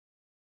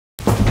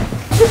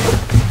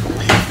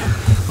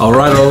All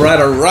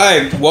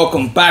right.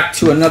 Welcome back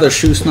to another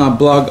Shoe Snob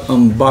blog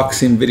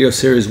unboxing video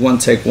series, One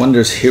Take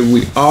Wonders. Here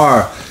we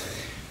are,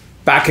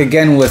 back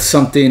again with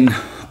something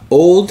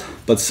old,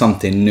 but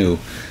something new.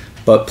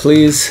 But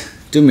please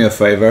do me a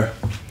favor.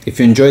 If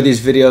you enjoy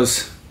these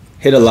videos,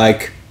 hit a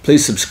like.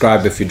 Please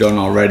subscribe if you don't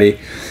already.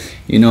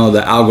 You know,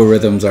 the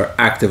algorithms are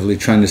actively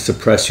trying to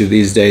suppress you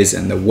these days,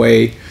 and the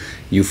way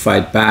you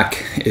fight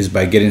back is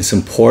by getting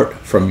support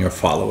from your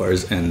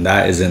followers, and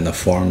that is in the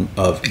form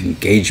of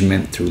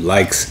engagement through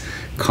likes,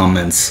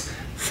 comments,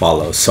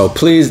 follows. So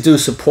please do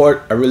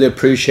support. I really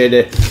appreciate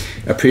it.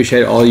 I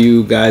appreciate all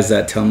you guys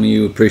that tell me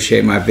you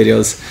appreciate my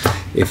videos.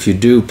 If you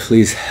do,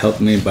 please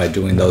help me by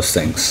doing those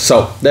things.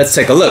 So let's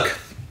take a look.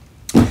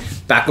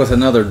 Back with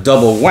another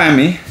double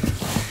whammy.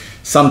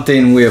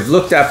 Something we have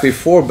looked at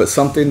before, but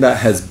something that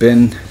has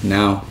been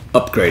now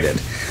upgraded.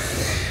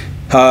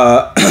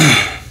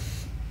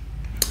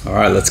 All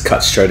right, let's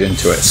cut straight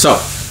into it. So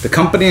the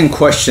company in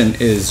question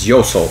is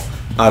Yeossal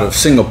out of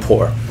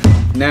Singapore.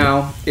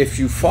 Now, if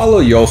you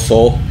follow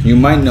Yeossal, you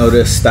might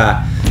notice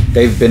that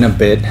they've been a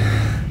bit,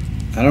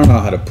 I don't know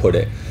how to put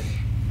it.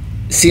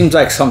 It seems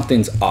like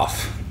something's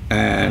off.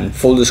 And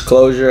full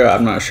disclosure,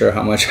 I'm not sure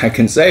how much I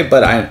can say,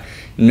 but I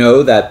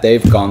know that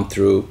they've gone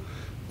through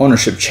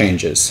ownership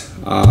changes.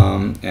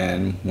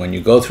 And when you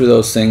go through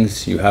those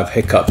things, you have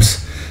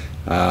hiccups.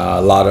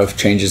 A lot of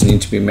changes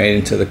need to be made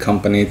into the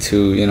company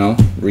to, you know,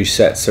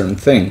 reset certain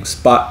things.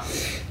 But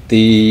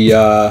the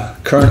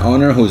current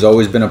owner, who's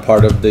always been a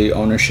part of the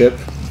ownership,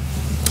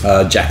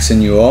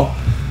 Jackson Yeossal,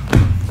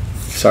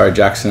 sorry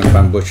Jackson if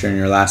I'm butchering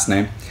your last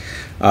name,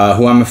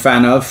 who I'm a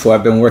fan of, who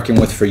I've been working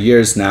with for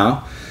years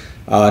now,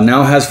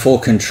 now has full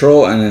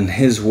control, and in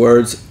his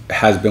words,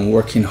 has been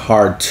working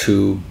hard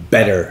to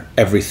better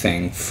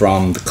everything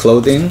from the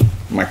clothing.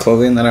 My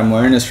clothing that I'm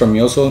wearing is from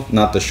Yeossal,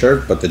 not the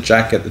shirt, but the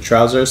jacket, the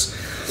trousers,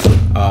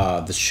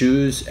 the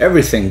shoes,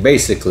 everything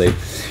basically.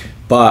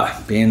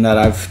 But being that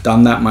I've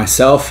done that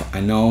myself, I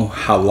know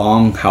how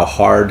long, how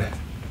hard,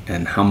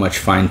 and how much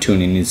fine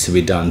tuning needs to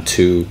be done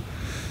to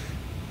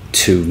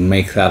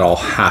make that all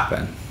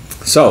happen.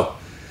 So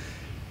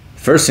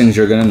first things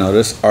you're gonna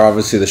notice are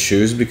obviously the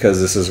shoes, because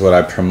this is what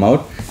I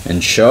promote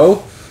and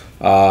show.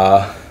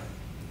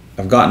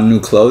 I've gotten new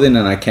clothing,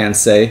 and I can't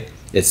say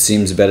it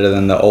seems better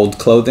than the old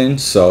clothing.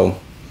 So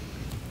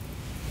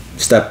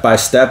step by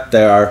step,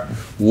 they are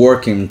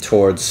working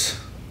towards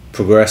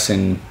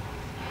progressing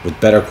with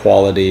better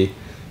quality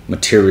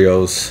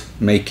materials,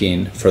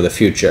 making for the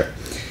future.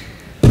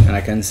 And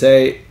I can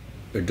say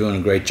they're doing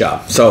a great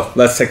job. So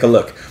let's take a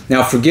look.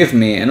 Now, forgive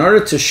me, in order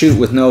to shoot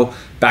with no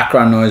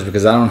background noise,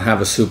 because I don't have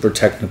a super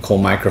technical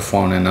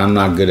microphone and I'm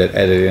not good at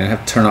editing, I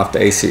have to turn off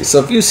the AC.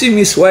 So if you see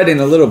me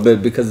sweating a little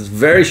bit because it's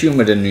very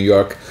humid in New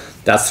York,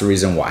 that's the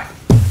reason why.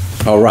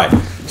 All right,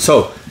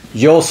 so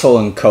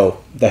Yeossal & Co.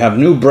 They have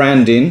new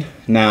branding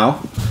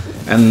now,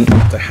 and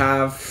they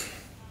have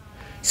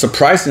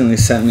surprisingly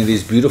sent me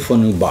these beautiful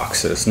new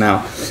boxes.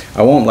 Now,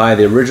 I won't lie,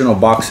 the original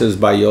boxes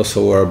by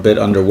Yeossal were a bit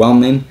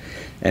underwhelming,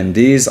 and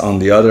these, on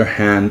the other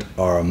hand,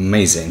 are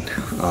amazing.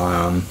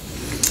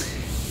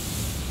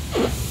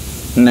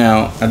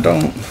 Now, I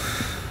don't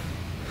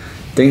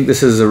think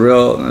this is a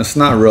real, it's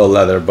not real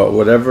leather, but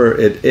whatever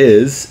it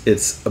is,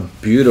 it's a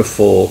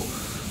beautiful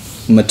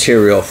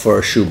material for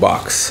a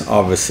shoebox.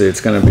 Obviously, it's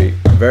going to be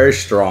very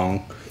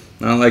strong,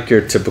 not like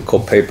your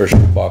typical paper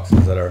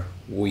shoeboxes that are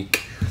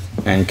weak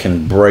and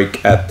can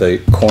break at the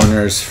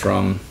corners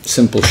from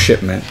simple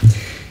shipment.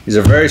 These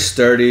are very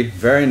sturdy,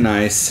 very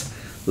nice.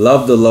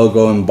 Love the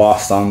logo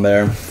embossed on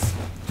there.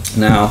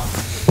 Now,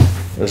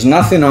 there's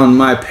nothing on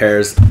my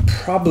pairs,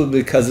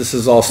 probably because this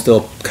is all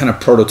still kind of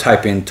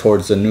prototyping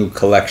towards the new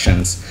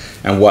collections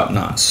and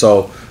whatnot.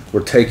 So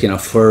we're taking a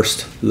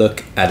first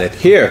look at it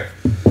here.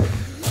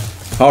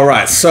 All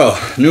right, so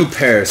new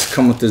pairs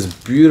come with this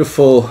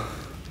beautiful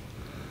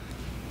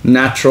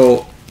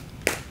natural,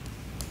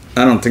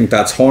 I don't think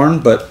that's horn,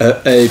 but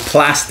a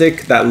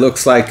plastic that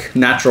looks like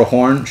natural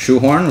horn, shoe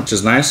horn, which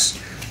is nice,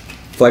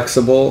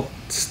 flexible.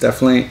 It's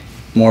definitely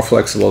more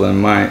flexible than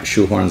my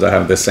shoe horns. I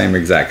have the same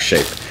exact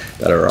shape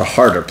that are a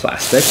harder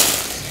plastic.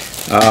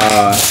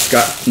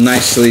 Got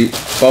nicely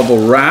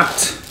bubble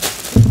wrapped.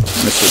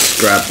 Let's just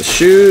grab the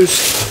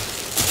shoes.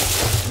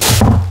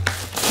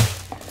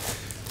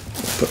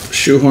 Put the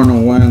shoe horn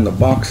away and the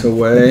box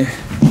away.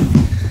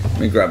 Let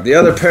me grab the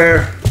other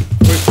pair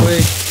quickly.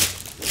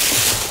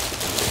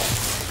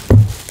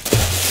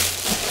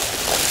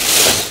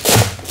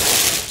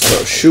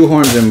 So shoe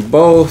horns in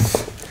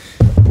both.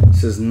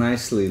 This is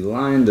nicely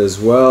lined as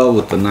well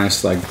with the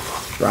nice like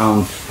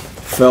brown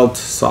felt,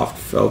 soft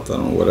felt, I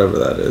don't know, whatever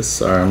that is.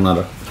 Sorry, I'm not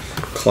a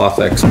cloth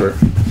expert.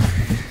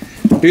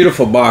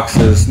 Beautiful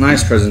boxes,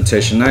 nice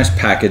presentation, nice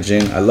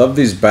packaging. I love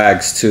these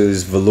bags too,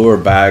 these velour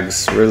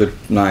bags, really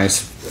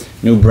nice.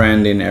 New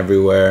branding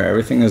everywhere.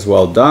 Everything is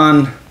well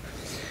done.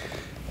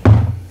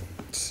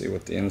 Let's see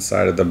what the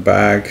inside of the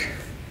bag.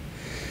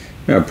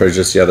 You know, probably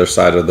just the other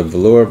side of the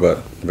velour, but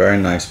very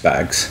nice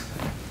bags.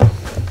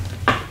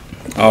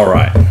 All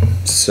right,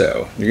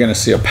 so you're gonna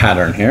see a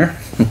pattern here.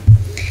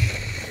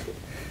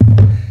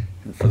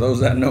 those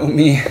that know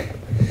me,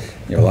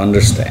 you'll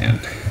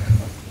understand.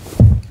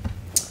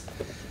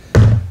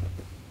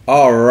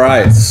 All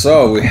right,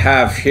 so we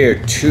have here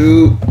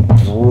 2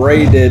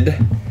 braided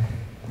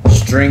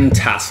string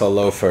tassel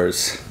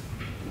loafers.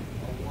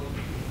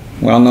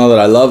 We all know that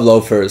I love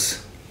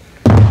loafers.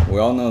 We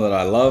all know that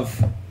I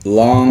love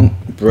long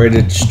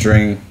braided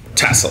string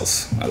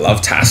tassels. I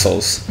love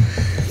tassels.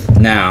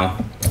 Now,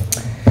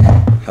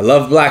 I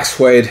love black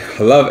suede.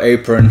 I love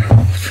apron.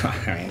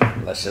 I mean,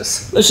 let's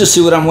just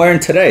see what I'm wearing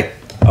today.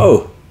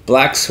 Oh,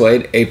 black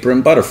suede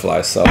apron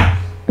butterfly. So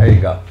there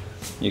you go.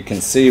 You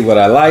can see what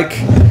I like.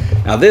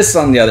 Now this,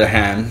 on the other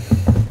hand,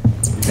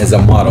 is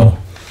a model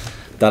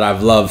that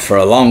I've loved for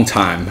a long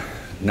time.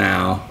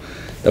 Now,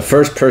 the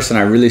first person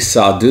I really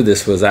saw do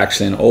this was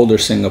actually an older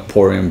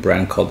Singaporean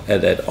brand called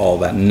et al.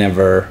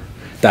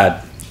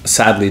 That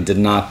sadly did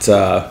not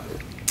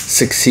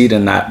succeed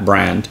in that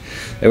brand.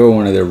 They were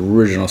one of the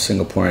original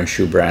Singaporean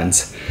shoe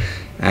brands,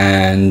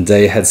 and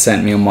they had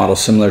sent me a model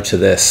similar to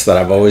this that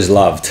I've always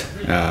loved.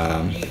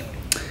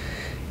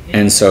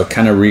 And so it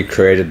kind of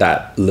recreated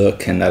that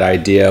look and that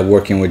idea,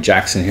 working with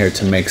Jackson here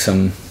to make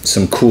some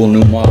cool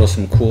new models,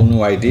 some cool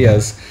new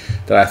ideas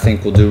that I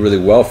think will do really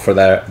well for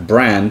that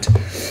brand.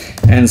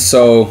 And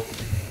so,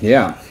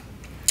 yeah,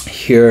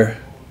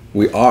 here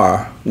we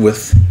are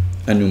with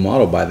a new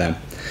model by them.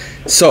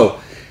 So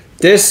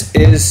these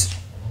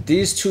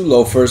 2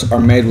 loafers are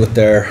made with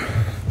their,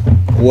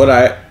 what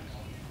I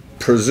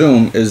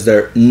presume is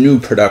their new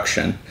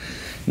production.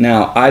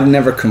 Now, I'd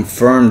never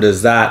confirmed,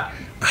 is that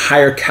a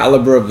higher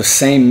caliber of the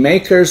same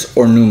makers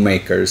or new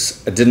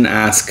makers? I didn't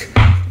ask,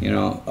 you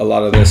know, a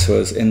lot of this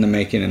was in the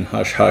making and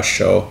hush hush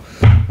show.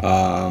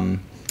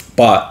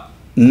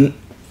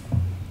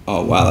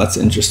 Oh wow, that's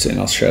interesting.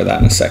 I'll share that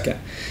in a second.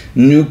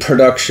 New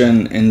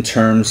production in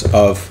terms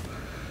of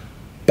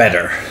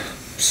better,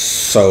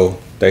 so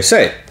they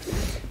say.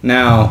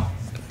 Now,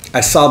 I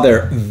saw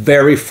their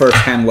very first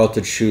hand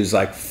welted shoes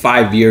like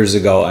 5 years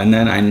ago, and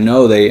then I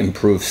know they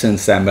improved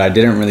since then, but I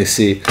didn't really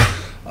see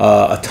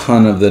a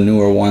ton of the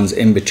newer ones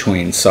in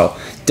between. So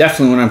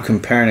definitely when I'm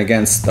comparing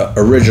against the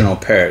original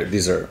pair,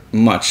 these are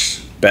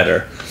much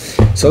better.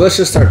 So let's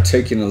just start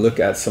taking a look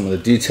at some of the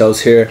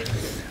details here.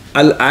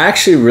 I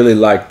actually really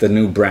like the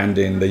new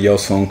branding, the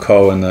Yeossal &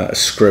 Co. and the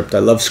script. I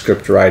love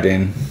script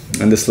writing,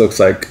 and this looks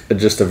like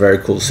just a very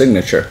cool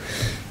signature.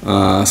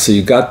 So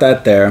you got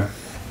that there.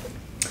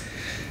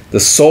 The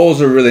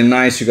soles are really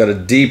nice. You got a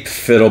deep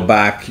fiddle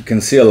back. You can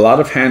see a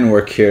lot of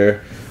handwork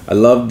here. I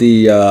love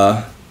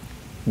the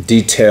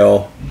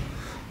detail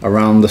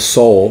around the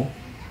sole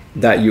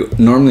that you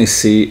normally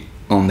see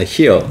on the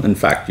heel. In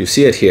fact, you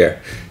see it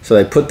here. So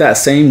they put that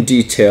same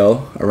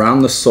detail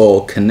around the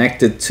sole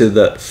connected to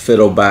the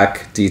fiddle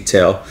back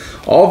detail.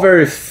 All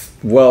very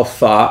well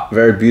thought,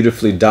 very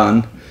beautifully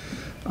done.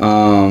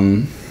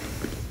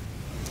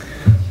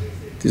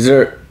 These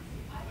are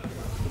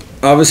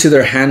obviously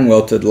they're hand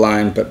welted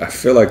line, but I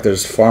feel like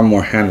there's far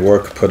more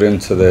handwork put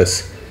into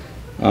this.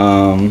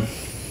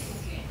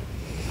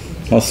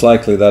 Most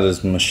likely that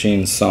is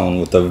machine sewn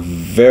with a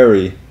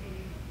very,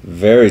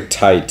 very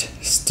tight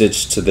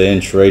stitch to the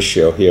inch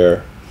ratio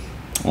here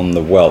on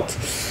the welt.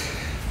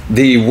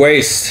 The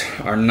waists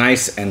are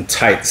nice and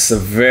tight. It's a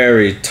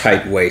very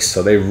tight waist,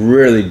 so they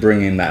really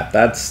bring in that.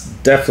 That's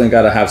definitely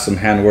got to have some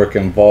handwork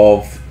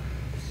involved.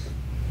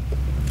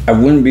 I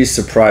wouldn't be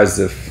surprised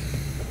if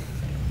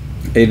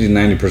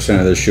 80–90%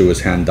 of the shoe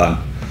is hand done.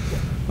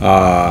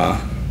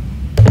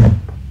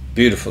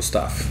 Beautiful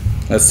stuff.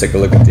 Let's take a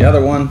look at the other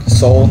one,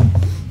 sole.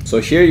 So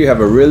here you have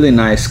a really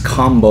nice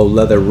combo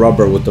leather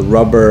rubber with the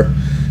rubber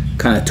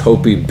kind of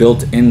taupey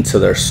built into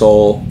their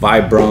sole.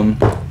 Vibram,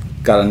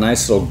 got a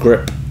nice little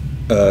grip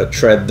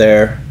tread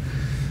there.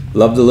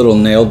 Love the little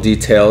nail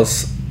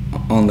details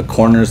on the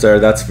corners there.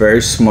 That's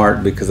very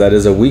smart because that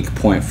is a weak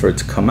point for it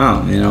to come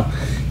out. You know,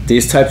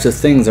 these types of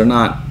things are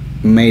not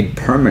made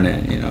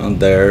permanent. You know,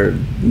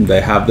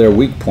 they have their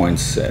weak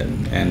points,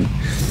 and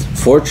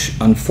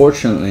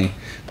unfortunately,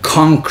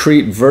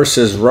 concrete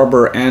versus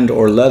rubber and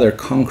or leather,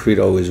 concrete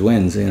always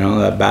wins. You know,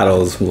 that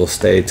battles will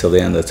stay till the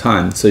end of the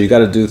time. So you got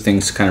to do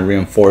things to kind of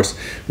reinforce.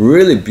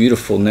 Really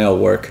beautiful nail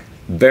work,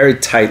 very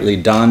tightly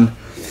done.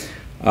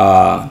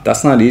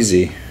 That's not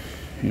easy.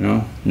 You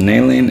know,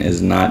 nailing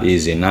is not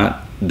easy,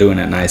 not doing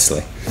it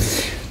nicely.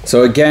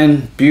 So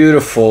again,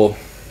 beautiful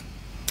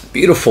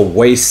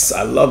waists.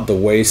 I love the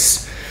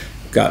waists.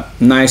 Got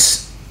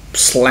nice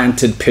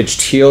slanted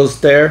pitched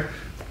heels there,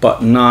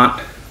 but not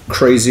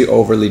crazy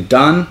overly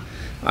done.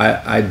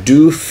 I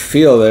do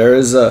feel there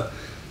is a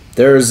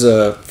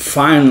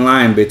fine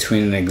line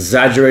between an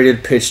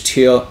exaggerated pitched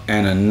heel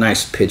and a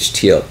nice pitched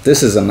heel.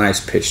 This is a nice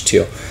pitched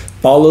heel.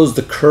 Follows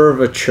the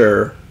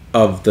curvature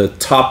of the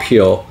top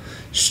heel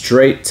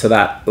straight to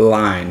that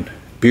line.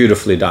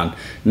 Beautifully done.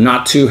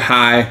 Not too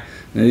high.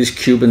 And these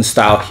Cuban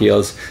style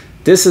heels.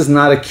 This is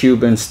not a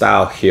Cuban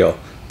style heel.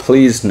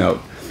 Please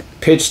note,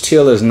 pitched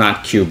heel is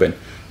not Cuban.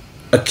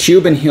 A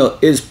Cuban heel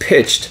is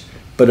pitched,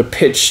 but a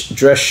pitched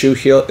dress shoe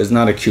heel is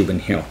not a Cuban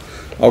heel.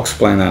 I'll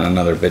explain that in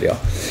another video.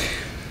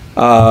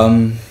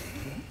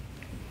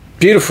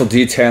 Beautiful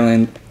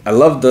detailing. I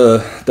love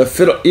the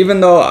fiddle,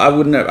 even though I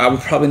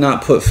would probably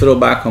not put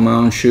fiddleback on my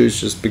own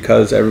shoes just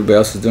because everybody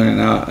else is doing it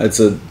now.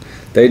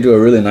 They do a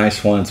really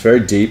nice one. It's very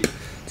deep.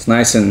 It's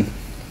nice and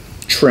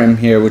trim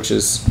here, which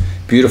is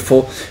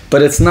beautiful,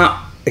 but it's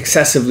not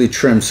excessively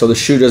trim, so the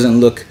shoe doesn't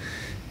look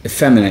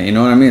effeminate, you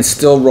know what I mean? It's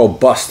still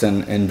robust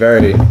and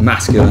very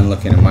masculine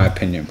looking, in my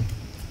opinion.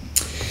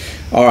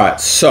 All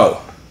right,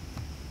 so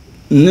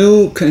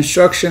new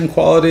construction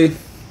quality,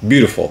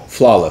 beautiful,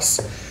 flawless.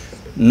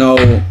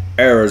 No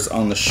errors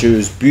on the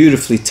shoes,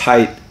 beautifully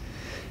tight,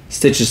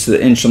 stitches to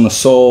the inch on the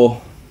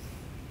sole.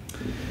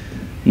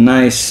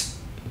 Nice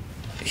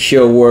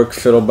heel work,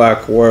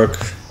 fiddleback work.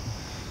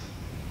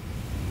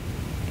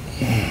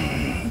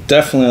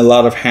 Definitely a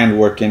lot of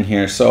handwork in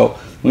here. So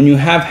when you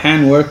have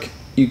handwork,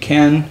 you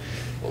can,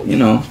 you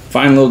know,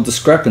 find little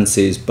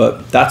discrepancies,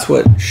 but that's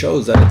what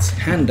shows that it's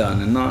hand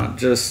done and not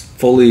just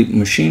fully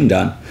machine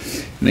done.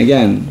 And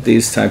again,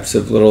 these types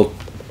of little,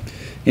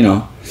 you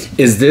know,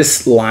 is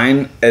this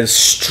line as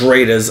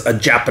straight as a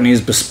Japanese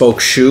bespoke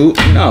shoe?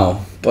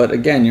 No, but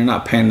again, you're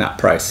not paying that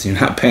price. You're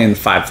not paying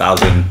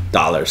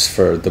 $5,000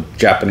 for the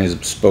Japanese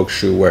bespoke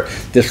shoe where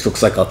this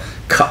looks like a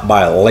cut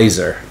by a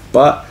laser.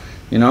 But,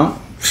 you know,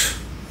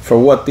 for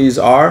what these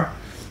are,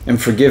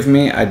 and forgive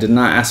me, I did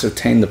not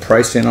ascertain the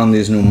pricing on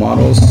these new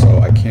models, so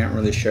I can't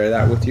really share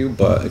that with you.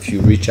 But if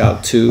you reach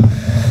out to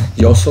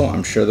Yeossal,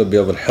 I'm sure they'll be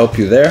able to help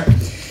you there.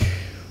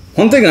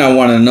 One thing I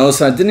want to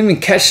notice, and I didn't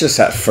even catch this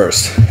at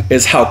first,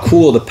 is how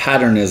cool the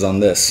pattern is on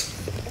this.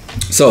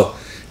 So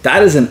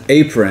that is an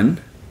apron,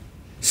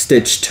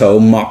 stitch toe,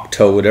 mock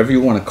toe, whatever you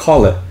want to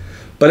call it.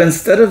 But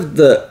instead of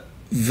the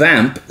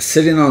vamp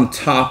sitting on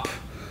top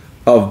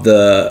of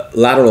the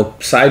lateral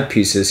side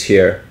pieces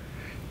here,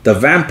 the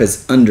vamp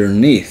is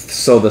underneath.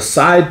 So the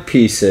side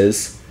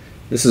pieces,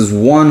 this is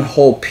one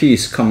whole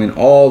piece coming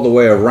all the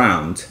way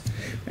around,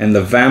 and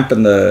the vamp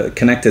and the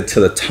connected to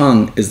the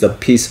tongue is the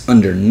piece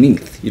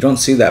underneath. You don't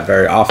see that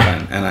very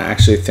often, and I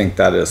actually think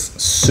that is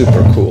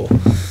super cool.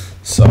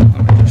 So let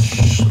me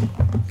just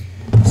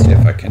see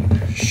if I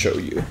can show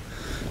you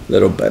a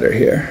little better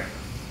here.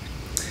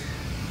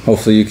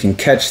 Hopefully you can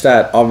catch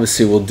that.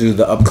 Obviously we'll do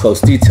the up close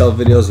detail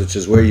videos, which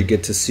is where you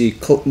get to see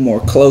more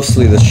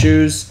closely the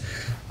shoes.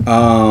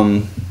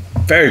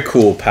 Very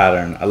cool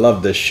pattern. I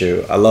love this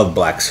shoe. I love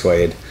black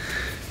suede.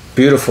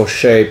 Beautiful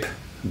shape,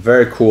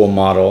 very cool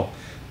model.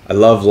 I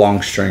love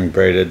long string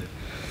braided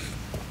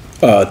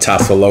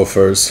tassel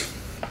loafers.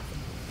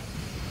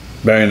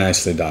 Very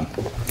nicely done.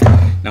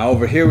 Now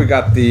over here we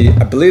got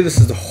I believe this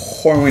is the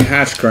Horween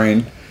hatch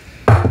grain.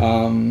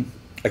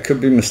 I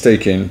could be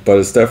mistaken, but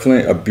it's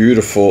definitely a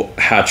beautiful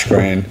hatch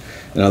grain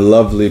and a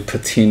lovely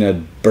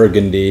patinaed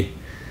burgundy.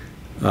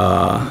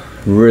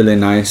 Really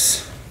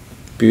nice.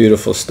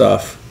 Beautiful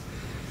stuff.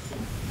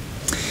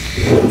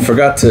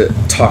 Forgot to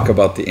talk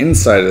about the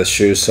inside of the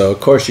shoe. So of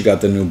course you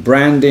got the new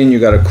branding. You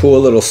got a cool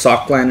little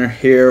sock liner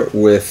here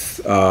with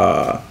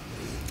the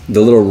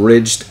little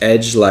ridged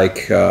edge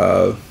like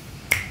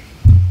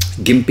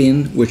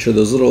gimping, which are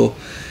those little,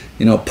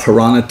 you know,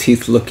 piranha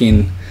teeth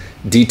looking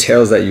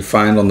details that you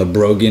find on the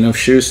broguing of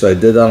shoes. So I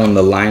did that on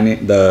the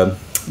lining,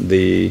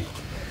 the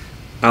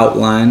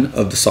outline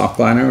of the sock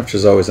liner, which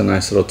is always a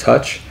nice little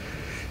touch.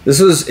 This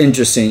was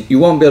interesting. You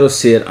won't be able to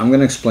see it. I'm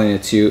going to explain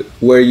it to you.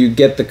 Where you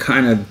get the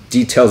kind of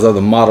details of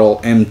the model,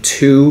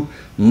 M2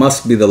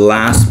 must be the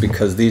last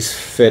because these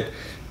fit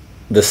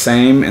the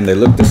same and they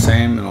look the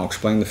same, and I'll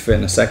explain the fit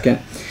in a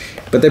second.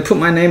 But they put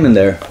my name in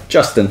there,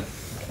 Justin,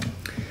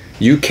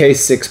 UK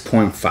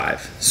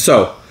 6.5.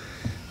 So,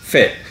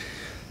 fit.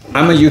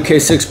 I'm a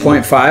UK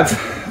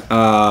 6.5,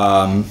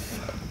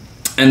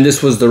 and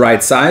this was the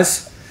right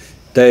size.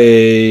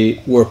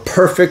 They were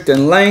perfect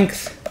in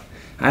length.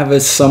 I have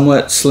a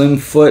somewhat slim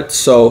foot,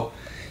 so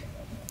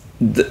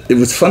it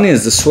was funny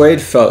as the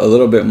suede felt a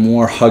little bit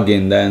more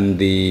hugging than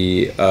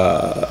the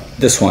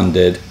this one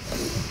did,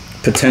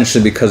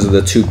 potentially because of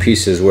the two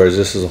pieces, whereas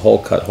this is a whole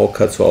cut. Whole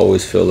cuts will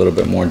always feel a little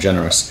bit more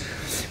generous,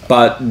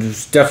 but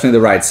it's definitely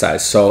the right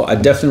size. So I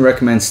definitely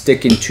recommend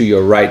sticking to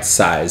your right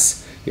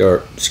size,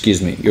 your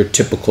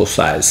typical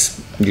size.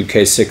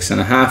 UK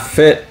 6.5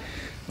 fit.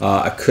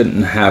 I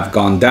couldn't have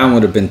gone down,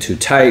 would have been too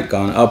tight.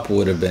 Gone up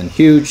would have been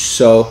huge.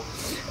 So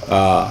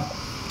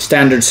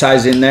standard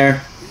sizing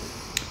there.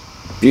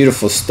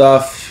 Beautiful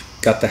stuff.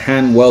 Got the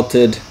hand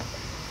welted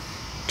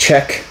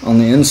check on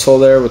the insole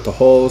there with the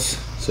holes,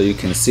 so you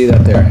can see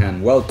that they're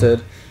hand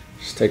welted.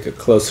 Just take a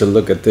closer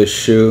look at this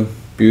shoe.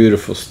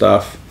 Beautiful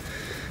stuff.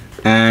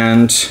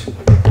 And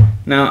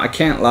now I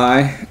can't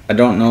lie, I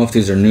don't know if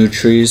these are new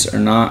trees or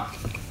not.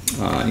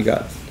 You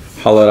got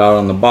hollowed out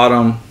on the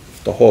bottom,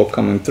 the hole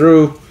coming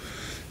through.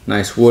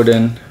 Nice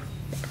wooden.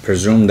 I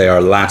presume they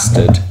are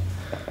lasted,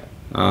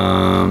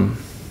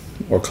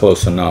 or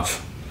close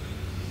enough.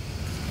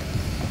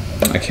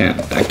 I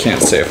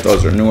can't say if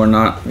those are new or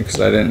not because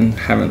I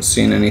haven't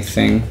seen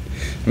anything.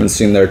 Haven't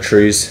seen their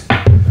trees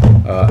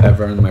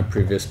ever in my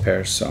previous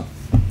pairs. So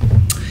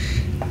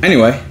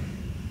anyway,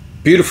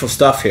 beautiful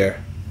stuff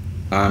here.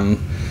 I'm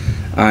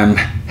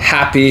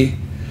happy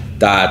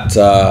that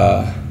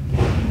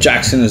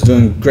Jackson is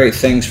doing great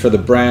things for the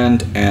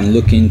brand and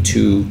looking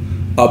to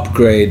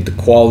upgrade the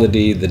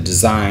quality, the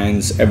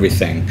designs,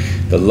 everything,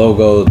 the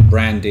logo, the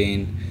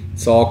branding.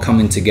 It's all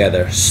coming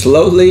together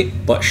slowly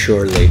but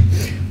surely.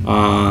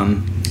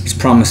 He's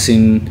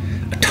promising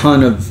a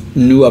ton of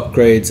new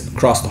upgrades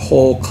across the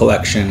whole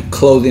collection,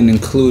 clothing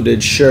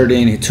included,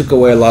 shirting. He took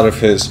away a lot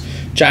of his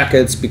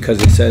jackets because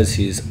he says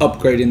he's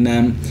upgrading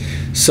them.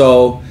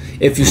 So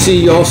if you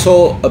see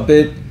Yeossal a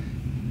bit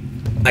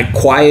like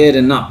quiet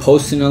and not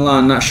posting a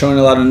lot, not showing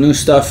a lot of new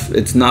stuff,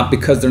 it's not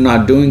because they're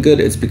not doing good,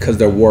 it's because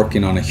they're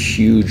working on a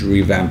huge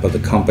revamp of the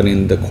company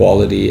and the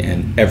quality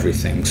and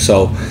everything.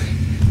 So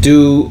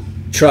do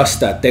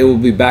trust that they will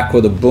be back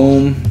with a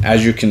boom.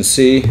 As you can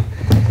see,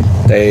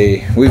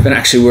 we've been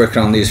actually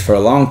working on these for a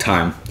long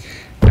time,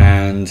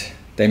 and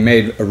they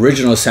made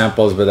original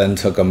samples but then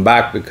took them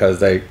back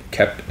because they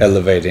kept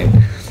elevating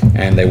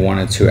and they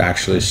wanted to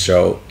actually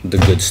show the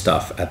good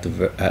stuff at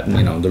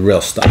you know, the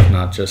real stuff,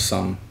 not just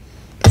some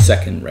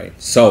second rate.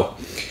 So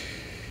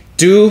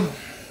do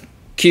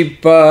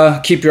keep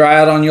your eye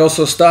out on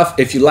Yeossal stuff.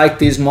 If you like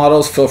these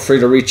models, feel free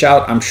to reach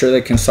out. I'm sure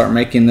they can start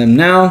making them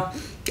now.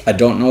 I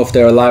don't know if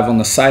they're live on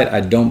the site. I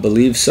don't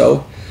believe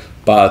so,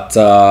 but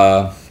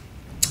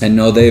I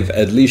know they've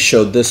at least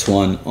showed this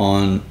one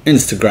on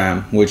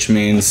Instagram, which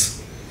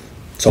means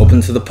it's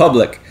open to the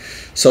public.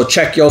 So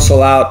check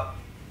Yeossal out.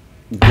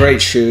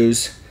 Great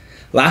shoes.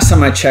 Last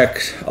time I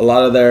checked, a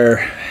lot of their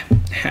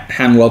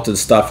hand welted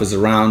stuff is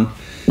around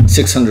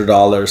 $600,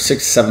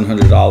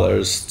 $700.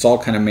 It's all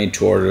kind of made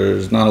to order.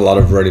 There's not a lot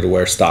of ready to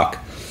wear stock.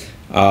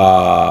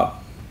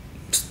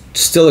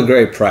 Still a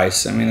great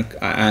price. I mean,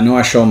 I know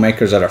I show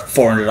makers that are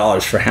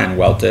 $400 for hand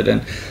welted,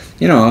 and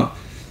you know,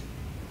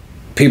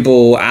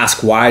 people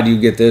ask, why do you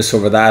get this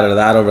over that or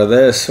that over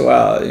this?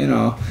 Well, you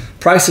know,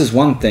 price is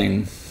one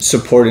thing,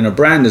 supporting a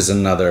brand is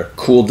another,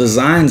 cool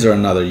designs are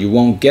another. You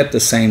won't get the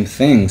same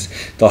things.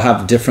 They'll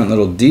have different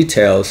little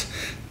details,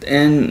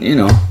 and you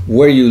know,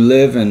 where you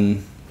live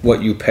and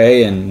what you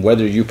pay and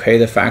whether you pay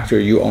the factory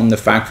or you own the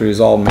factory,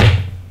 these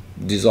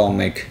all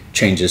make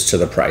changes to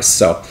the price.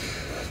 So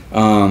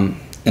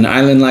an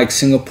island like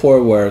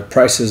Singapore, where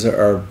prices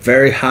are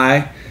very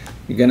high,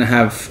 you're gonna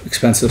have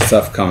expensive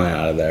stuff coming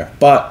out of there.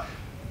 But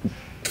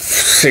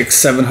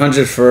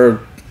 $600-700 for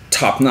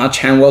top-notch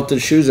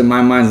hand-welted shoes, in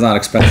my mind, is not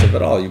expensive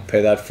at all. You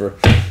pay that for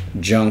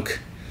junk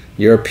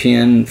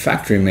European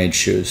factory-made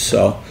shoes.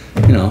 So,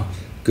 you know,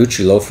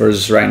 Gucci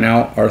loafers right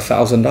now are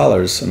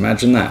 $1,000.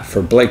 Imagine that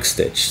for Blake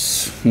Stitch.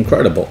 It's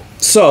incredible.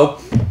 So,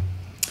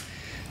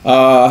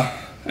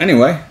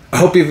 anyway, I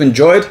hope you've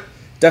enjoyed.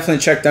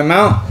 Definitely check them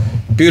out.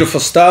 Beautiful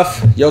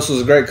stuff.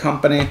 Yeossal's a great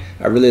company.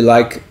 I really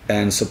like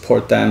and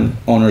support them.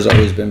 Owner's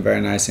always been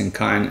very nice and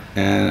kind,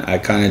 and I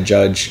kind of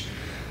judge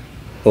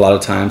a lot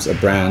of times a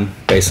brand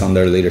based on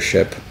their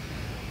leadership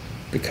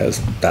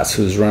because that's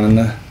who's running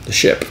the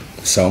ship.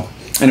 So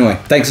anyway,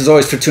 thanks as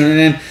always for tuning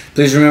in.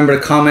 Please remember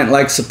to comment,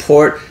 like,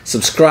 support,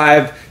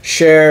 subscribe,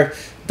 share,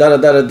 I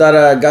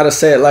gotta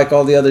say it like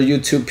all the other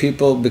YouTube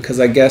people because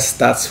I guess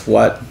that's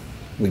what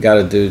we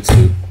gotta do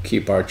to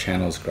keep our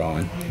channels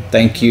growing.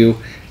 Thank you,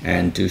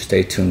 and do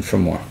stay tuned for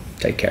more.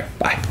 Take care.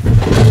 Bye.